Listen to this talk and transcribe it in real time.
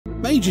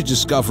Major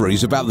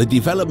discoveries about the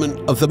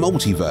development of the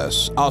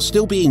multiverse are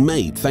still being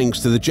made thanks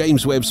to the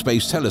James Webb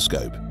Space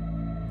Telescope.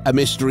 A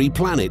mystery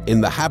planet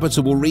in the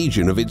habitable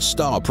region of its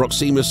star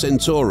Proxima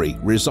Centauri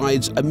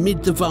resides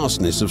amid the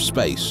vastness of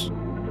space.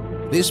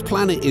 This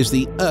planet is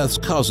the Earth's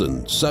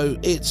cousin, so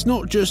it's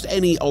not just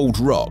any old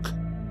rock.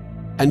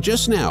 And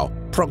just now,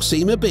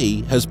 Proxima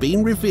b has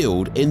been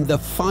revealed in the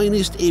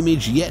finest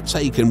image yet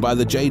taken by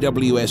the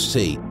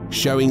JWST,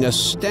 showing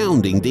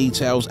astounding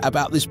details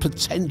about this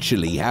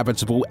potentially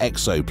habitable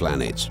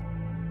exoplanet.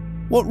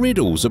 What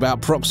riddles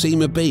about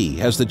Proxima b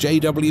has the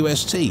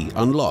JWST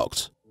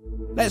unlocked?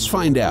 Let's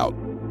find out.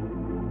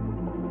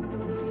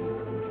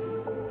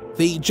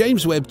 The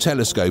James Webb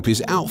Telescope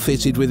is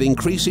outfitted with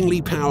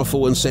increasingly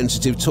powerful and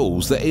sensitive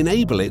tools that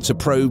enable it to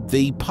probe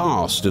the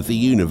past of the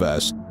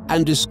universe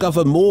and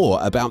discover more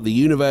about the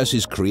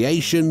universe's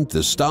creation,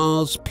 the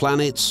stars,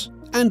 planets,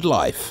 and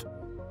life.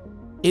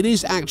 It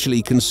is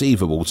actually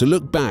conceivable to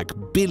look back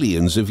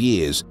billions of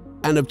years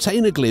and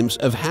obtain a glimpse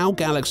of how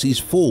galaxies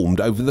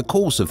formed over the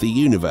course of the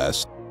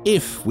universe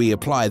if we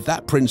apply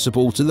that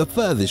principle to the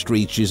furthest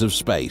reaches of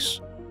space.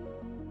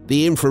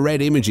 The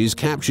infrared images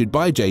captured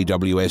by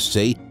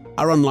JWST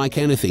are unlike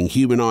anything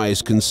human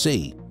eyes can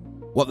see.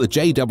 What the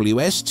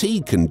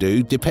JWST can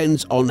do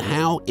depends on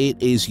how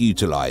it is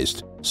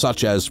utilized,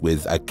 such as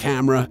with a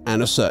camera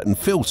and a certain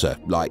filter,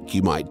 like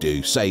you might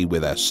do, say,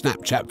 with a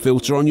Snapchat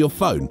filter on your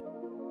phone.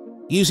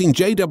 Using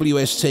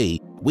JWST,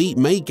 we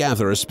may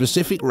gather a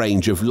specific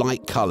range of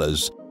light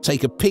colors,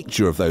 take a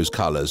picture of those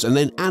colors, and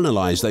then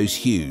analyze those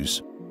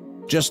hues.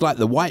 Just like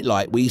the white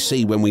light we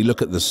see when we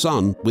look at the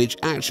sun, which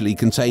actually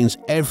contains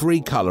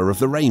every color of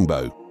the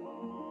rainbow.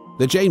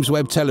 The James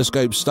Webb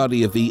Telescope's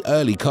study of the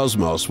early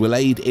cosmos will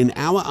aid in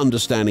our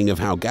understanding of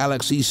how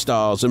galaxies,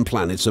 stars, and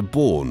planets are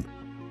born.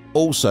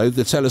 Also,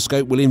 the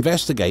telescope will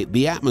investigate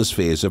the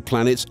atmospheres of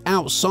planets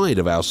outside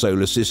of our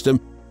solar system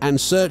and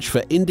search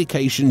for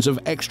indications of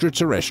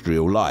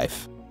extraterrestrial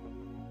life.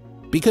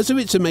 Because of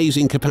its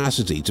amazing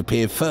capacity to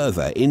peer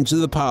further into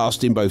the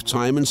past in both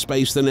time and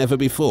space than ever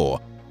before,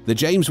 the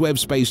James Webb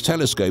Space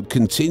Telescope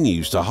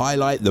continues to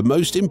highlight the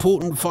most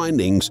important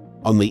findings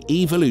on the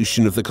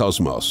evolution of the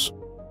cosmos.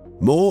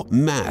 More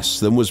mass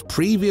than was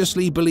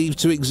previously believed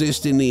to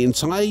exist in the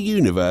entire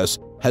universe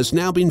has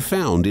now been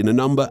found in a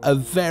number of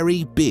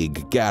very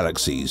big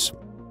galaxies.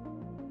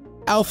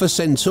 Alpha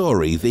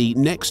Centauri, the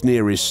next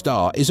nearest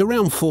star, is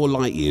around 4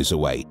 light-years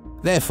away.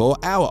 Therefore,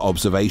 our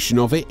observation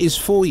of it is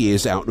 4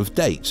 years out of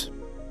date.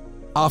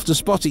 After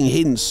spotting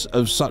hints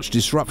of such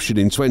disruption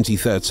in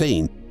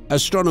 2013,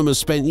 astronomers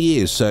spent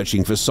years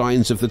searching for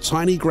signs of the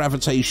tiny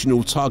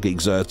gravitational tug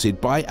exerted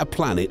by a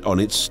planet on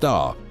its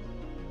star.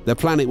 The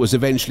planet was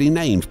eventually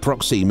named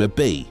Proxima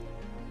b.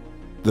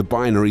 The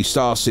binary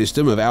star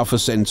system of Alpha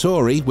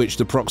Centauri, which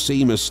the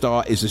Proxima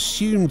star is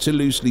assumed to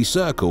loosely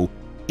circle,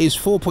 is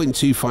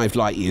 4.25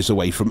 light-years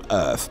away from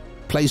Earth,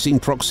 placing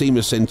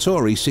Proxima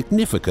Centauri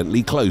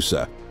significantly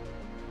closer.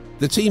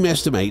 The team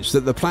estimates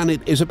that the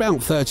planet is about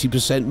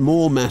 30%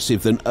 more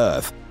massive than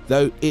Earth,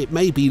 though it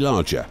may be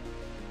larger.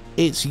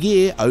 Its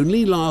year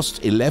only lasts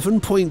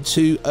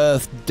 11.2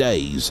 Earth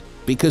days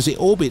because it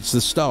orbits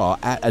the star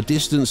at a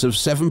distance of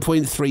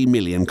 7.3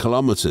 million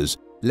kilometers,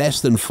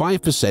 less than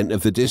 5%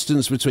 of the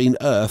distance between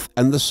Earth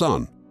and the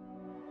Sun.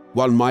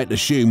 One might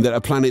assume that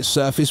a planet's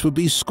surface would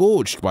be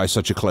scorched by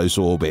such a close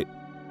orbit.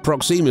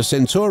 Proxima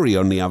Centauri,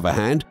 on the other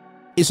hand,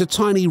 is a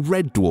tiny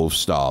red dwarf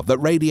star that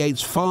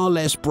radiates far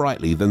less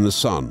brightly than the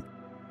Sun.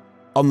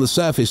 On the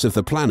surface of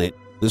the planet,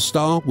 the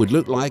star would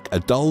look like a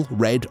dull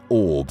red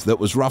orb that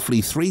was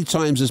roughly 3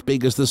 times as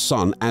big as the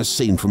Sun as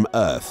seen from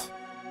Earth.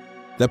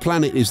 The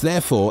planet is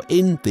therefore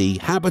in the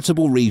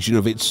habitable region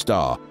of its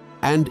star,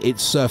 and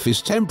its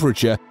surface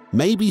temperature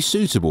may be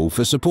suitable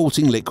for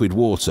supporting liquid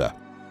water.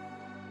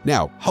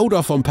 Now, hold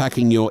off on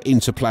packing your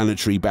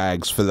interplanetary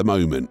bags for the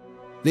moment.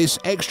 This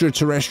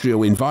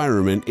extraterrestrial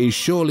environment is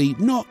surely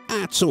not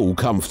at all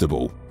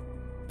comfortable.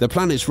 The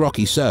planet's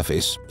rocky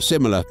surface,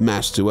 similar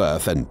mass to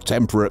Earth, and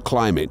temperate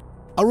climate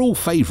are all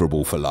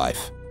favorable for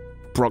life.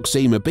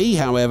 Proxima b,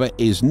 however,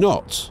 is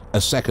not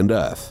a second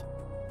Earth.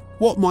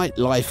 What might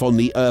life on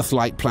the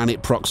Earth-like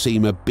planet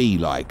Proxima be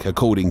like,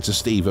 according to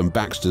Stephen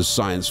Baxter's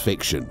science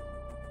fiction?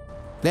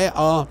 There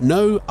are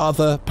no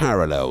other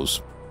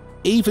parallels.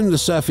 Even the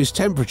surface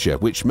temperature,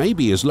 which may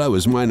be as low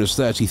as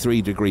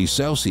 -33 degrees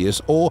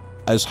Celsius or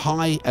as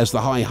high as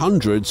the high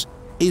hundreds,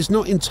 is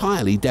not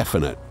entirely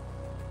definite.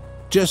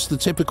 Just the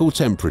typical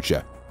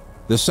temperature.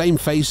 The same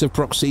face of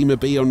Proxima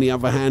b, on the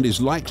other hand,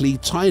 is likely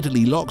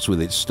tidally locked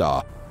with its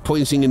star,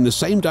 pointing in the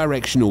same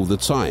direction all the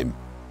time.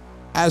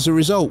 As a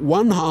result,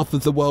 one half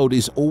of the world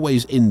is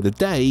always in the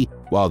day,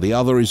 while the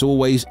other is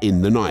always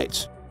in the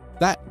night.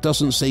 That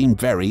doesn't seem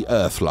very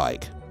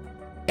Earth-like.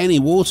 Any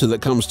water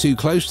that comes too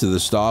close to the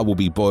star will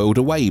be boiled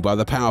away by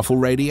the powerful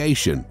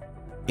radiation.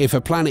 If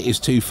a planet is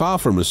too far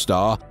from a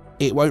star,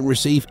 it won't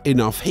receive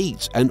enough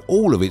heat and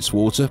all of its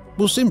water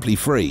will simply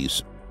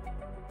freeze.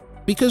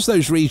 Because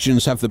those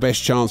regions have the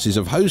best chances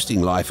of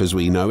hosting life as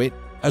we know it,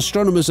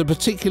 astronomers are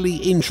particularly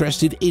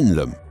interested in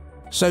them.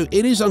 So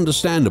it is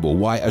understandable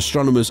why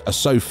astronomers are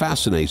so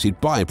fascinated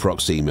by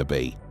Proxima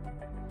b.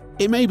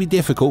 It may be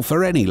difficult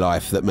for any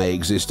life that may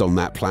exist on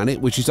that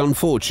planet, which is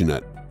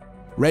unfortunate.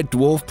 Red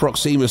dwarf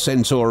Proxima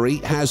Centauri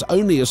has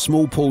only a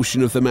small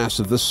portion of the mass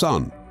of the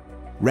Sun.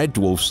 Red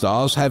dwarf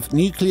stars have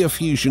nuclear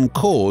fusion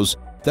cores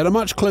that are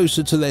much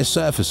closer to their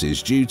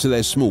surfaces due to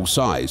their small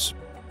size.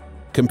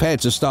 Compared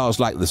to stars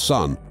like the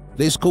Sun,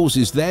 this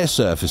causes their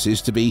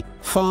surfaces to be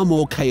far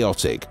more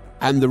chaotic,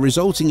 and the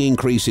resulting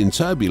increase in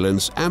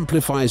turbulence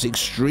amplifies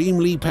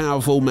extremely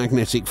powerful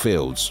magnetic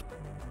fields.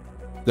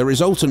 The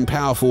resultant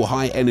powerful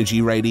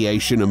high-energy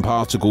radiation and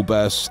particle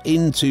bursts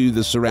into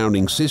the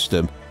surrounding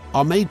system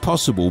are made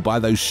possible by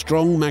those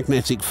strong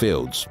magnetic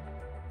fields.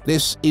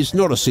 This is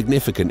not a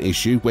significant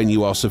issue when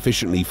you are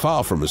sufficiently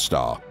far from a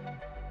star.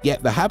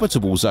 Yet the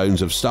habitable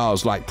zones of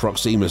stars like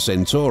Proxima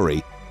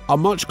Centauri are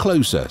much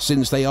closer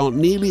since they aren't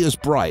nearly as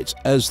bright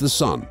as the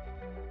Sun.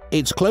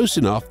 It's close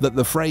enough that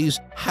the phrase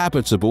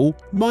habitable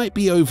might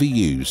be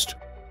overused.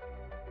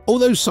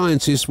 Although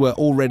scientists were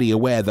already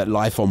aware that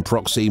life on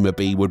Proxima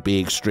b would be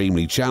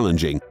extremely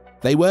challenging,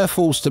 they were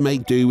forced to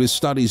make do with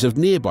studies of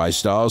nearby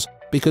stars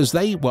because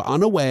they were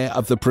unaware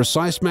of the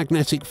precise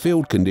magnetic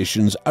field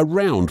conditions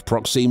around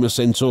Proxima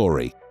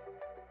Centauri.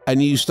 A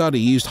new study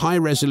used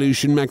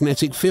high-resolution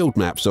magnetic field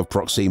maps of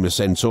Proxima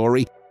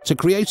Centauri to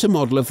create a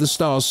model of the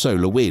star's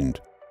solar wind.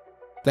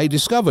 They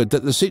discovered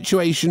that the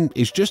situation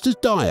is just as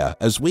dire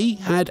as we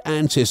had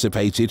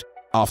anticipated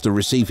after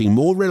receiving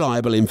more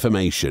reliable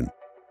information.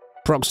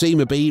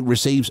 Proxima b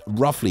receives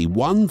roughly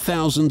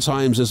 1,000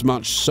 times as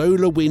much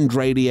solar wind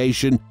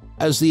radiation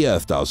as the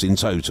Earth does in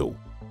total.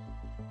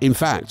 In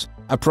fact,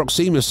 a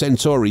Proxima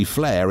Centauri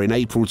flare in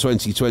April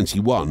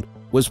 2021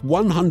 was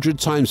 100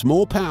 times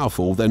more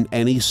powerful than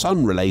any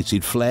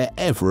Sun-related flare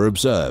ever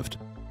observed.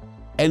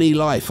 Any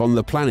life on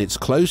the planets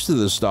close to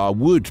the star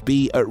would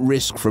be at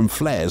risk from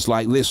flares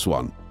like this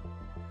one.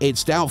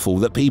 It's doubtful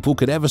that people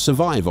could ever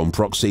survive on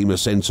Proxima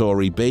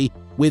Centauri b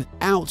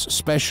without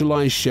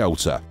specialized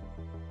shelter.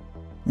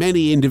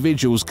 Many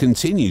individuals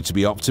continue to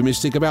be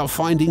optimistic about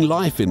finding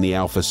life in the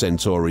Alpha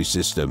Centauri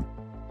system.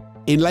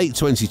 In late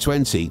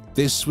 2020,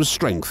 this was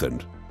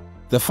strengthened.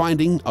 The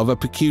finding of a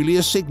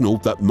peculiar signal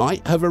that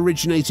might have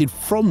originated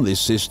from this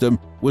system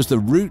was the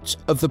root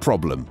of the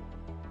problem.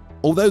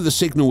 Although the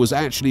signal was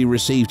actually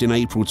received in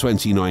April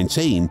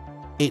 2019,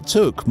 it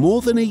took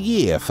more than a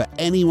year for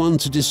anyone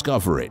to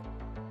discover it.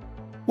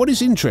 What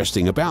is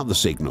interesting about the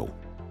signal?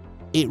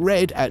 It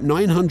read at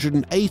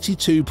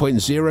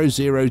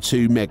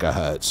 982.002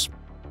 MHz.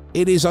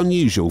 It is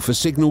unusual for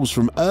signals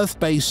from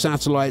Earth-based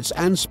satellites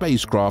and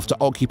spacecraft to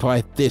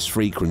occupy this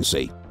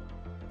frequency.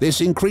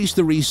 This increased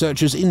the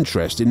researchers'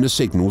 interest in the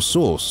signal's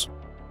source.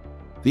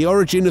 The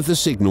origin of the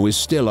signal is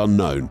still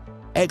unknown.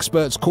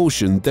 Experts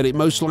cautioned that it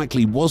most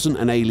likely wasn't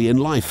an alien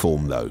life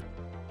form though.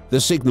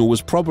 The signal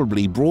was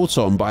probably brought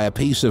on by a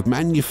piece of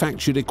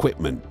manufactured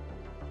equipment.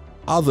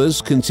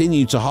 Others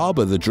continue to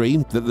harbor the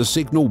dream that the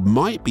signal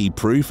might be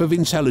proof of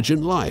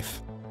intelligent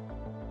life.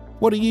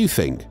 What do you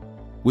think?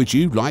 Would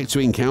you like to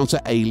encounter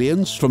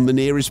aliens from the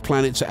nearest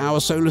planet to our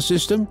solar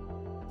system?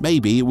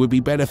 Maybe it would be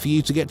better for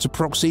you to get to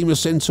Proxima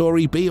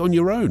Centauri b on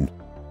your own.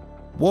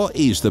 What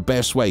is the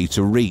best way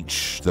to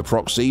reach the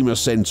Proxima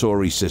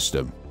Centauri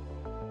system?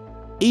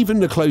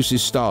 Even the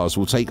closest stars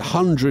will take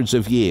hundreds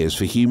of years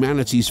for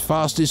humanity's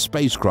fastest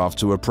spacecraft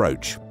to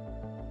approach.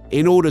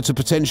 In order to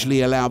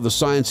potentially allow the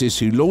scientists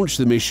who launched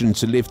the mission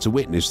to live to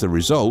witness the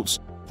results,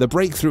 the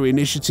breakthrough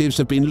initiatives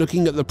have been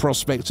looking at the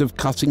prospect of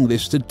cutting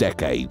this to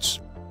decades.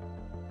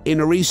 In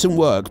a recent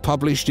work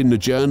published in the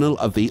Journal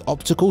of the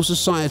Optical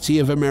Society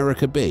of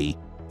America B,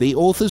 the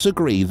authors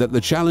agree that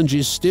the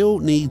challenges still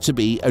need to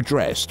be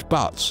addressed,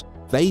 but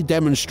they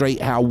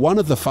demonstrate how one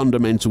of the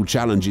fundamental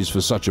challenges for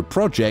such a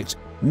project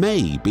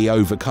may be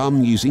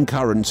overcome using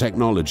current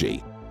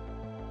technology.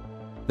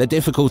 The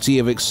difficulty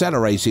of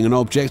accelerating an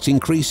object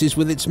increases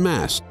with its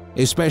mass,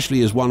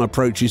 especially as one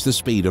approaches the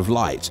speed of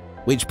light,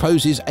 which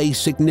poses a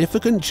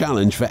significant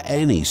challenge for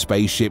any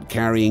spaceship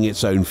carrying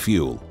its own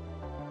fuel.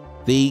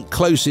 The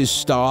closest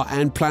star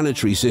and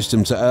planetary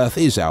system to Earth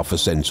is Alpha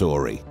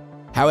Centauri.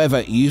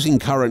 However, using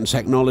current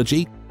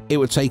technology, it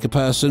would take a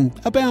person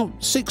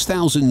about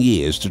 6,000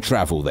 years to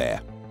travel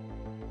there.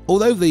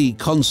 Although the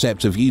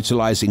concept of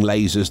utilizing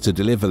lasers to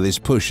deliver this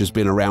push has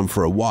been around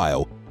for a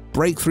while,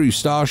 Breakthrough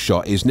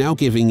Starshot is now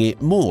giving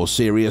it more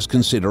serious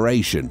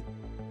consideration.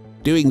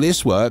 Doing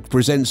this work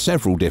presents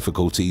several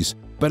difficulties,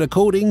 but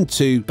according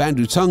to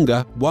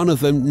Bandutunga, one of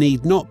them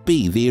need not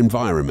be the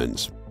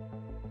environment.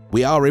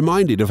 We are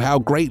reminded of how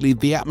greatly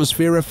the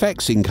atmosphere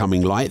affects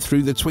incoming light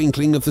through the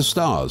twinkling of the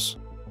stars.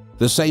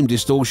 The same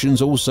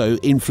distortions also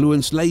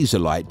influence laser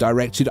light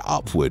directed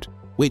upward,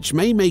 which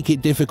may make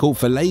it difficult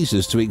for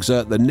lasers to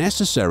exert the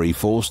necessary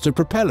force to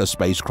propel a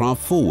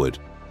spacecraft forward.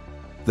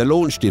 The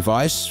launch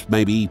device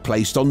may be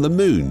placed on the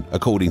moon,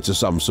 according to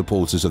some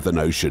supporters of the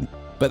notion,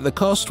 but the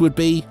cost would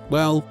be,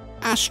 well,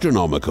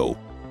 astronomical.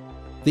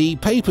 The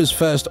paper's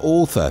first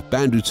author,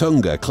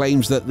 Bandutunga,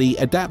 claims that the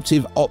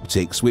adaptive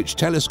optics which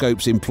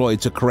telescopes employ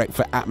to correct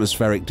for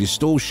atmospheric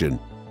distortion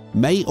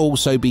may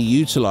also be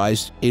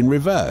utilized in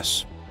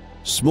reverse.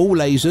 Small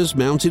lasers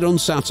mounted on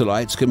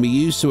satellites can be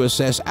used to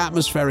assess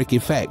atmospheric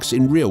effects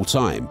in real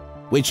time,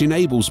 which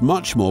enables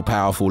much more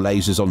powerful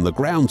lasers on the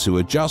ground to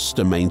adjust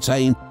and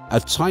maintain a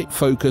tight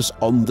focus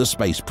on the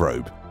space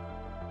probe.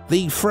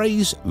 The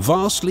phrase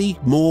 "vastly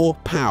more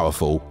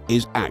powerful"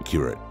 is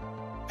accurate.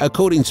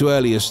 According to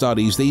earlier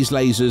studies, these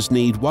lasers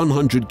need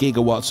 100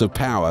 gigawatts of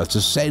power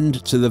to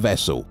send to the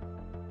vessel.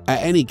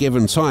 At any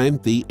given time,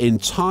 the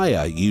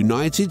entire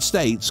United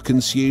States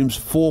consumes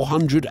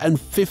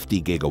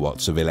 450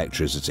 gigawatts of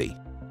electricity.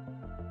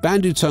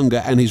 Bandhu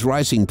Tunga and his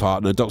writing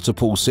partner Dr.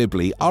 Paul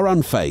Sibley are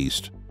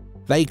unfazed.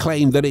 They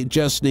claim that it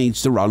just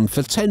needs to run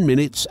for 10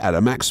 minutes at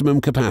a maximum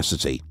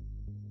capacity.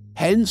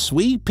 Hence,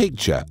 we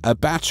picture a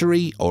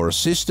battery or a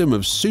system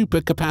of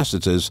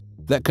supercapacitors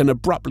that can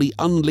abruptly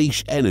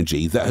unleash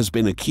energy that has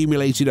been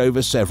accumulated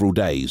over several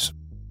days.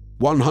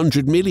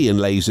 100 million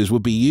lasers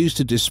would be used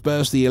to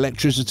disperse the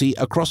electricity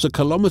across a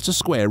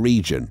kilometre-square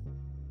region.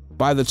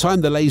 By the time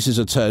the lasers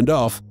are turned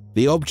off,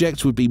 the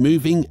object would be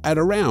moving at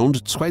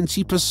around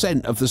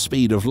 20% of the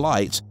speed of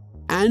light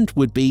and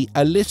would be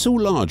a little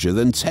larger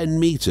than 10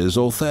 meters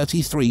or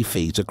 33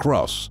 feet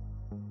across.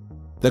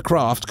 The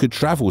craft could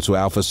travel to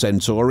Alpha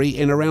Centauri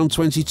in around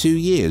 22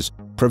 years,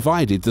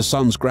 provided the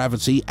Sun's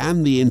gravity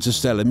and the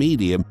interstellar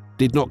medium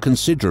did not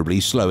considerably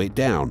slow it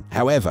down.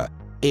 However,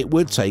 it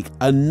would take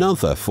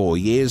another 4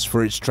 years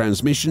for its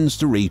transmissions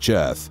to reach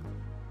Earth.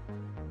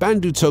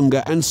 Bandhu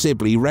Tunga and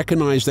Sibley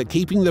recognize that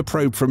keeping the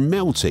probe from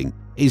melting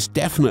is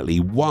definitely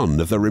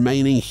one of the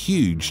remaining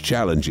huge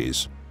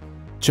challenges.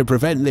 To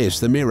prevent this,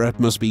 the mirror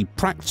must be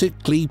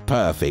practically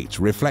perfect,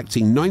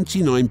 reflecting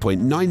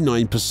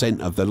 99.99%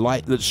 of the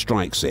light that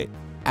strikes it,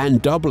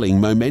 and doubling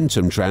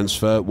momentum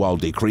transfer while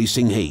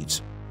decreasing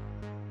heat.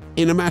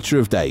 In a matter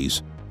of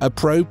days, a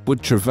probe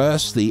would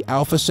traverse the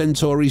Alpha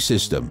Centauri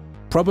system,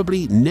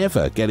 probably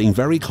never getting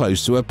very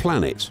close to a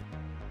planet.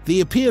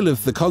 The appeal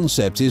of the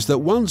concept is that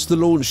once the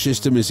launch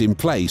system is in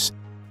place,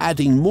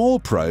 adding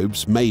more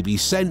probes may be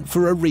sent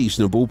for a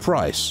reasonable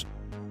price.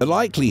 The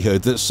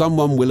likelihood that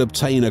someone will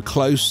obtain a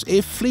close,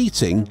 if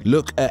fleeting,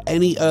 look at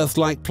any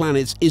Earth-like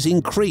planets is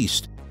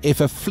increased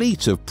if a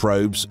fleet of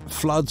probes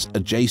floods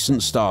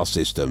adjacent star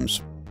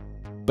systems.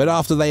 But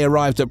after they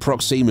arrived at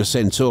Proxima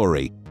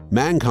Centauri,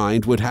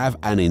 mankind would have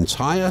an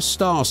entire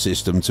star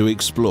system to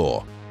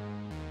explore.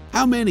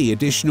 How many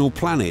additional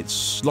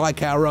planets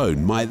like our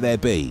own might there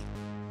be?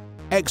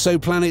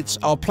 Exoplanets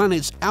are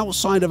planets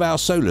outside of our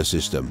solar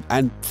system,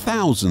 and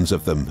thousands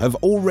of them have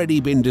already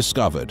been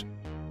discovered.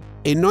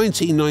 In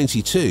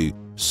 1992,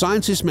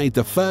 scientists made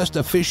the first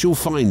official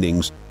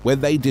findings where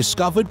they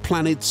discovered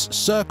planets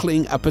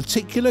circling a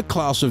particular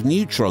class of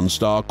neutron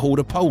star called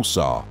a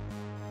pulsar.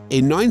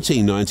 In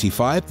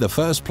 1995, the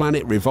first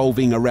planet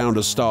revolving around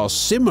a star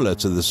similar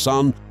to the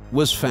Sun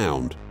was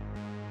found.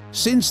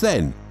 Since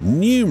then,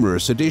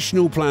 numerous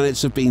additional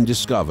planets have been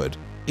discovered,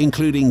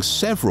 including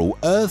several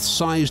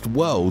Earth-sized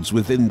worlds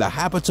within the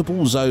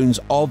habitable zones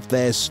of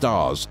their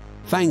stars,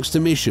 thanks to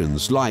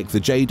missions like the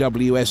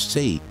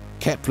JWST,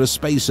 Kepler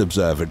Space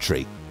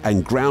Observatory,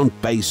 and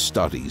ground-based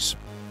studies.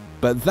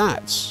 But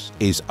that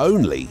is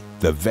only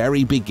the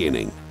very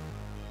beginning.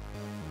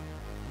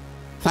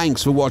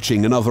 Thanks for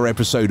watching another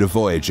episode of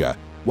Voyager.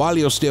 While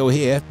you're still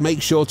here,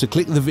 make sure to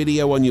click the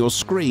video on your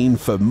screen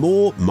for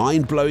more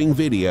mind-blowing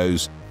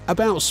videos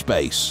about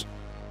space.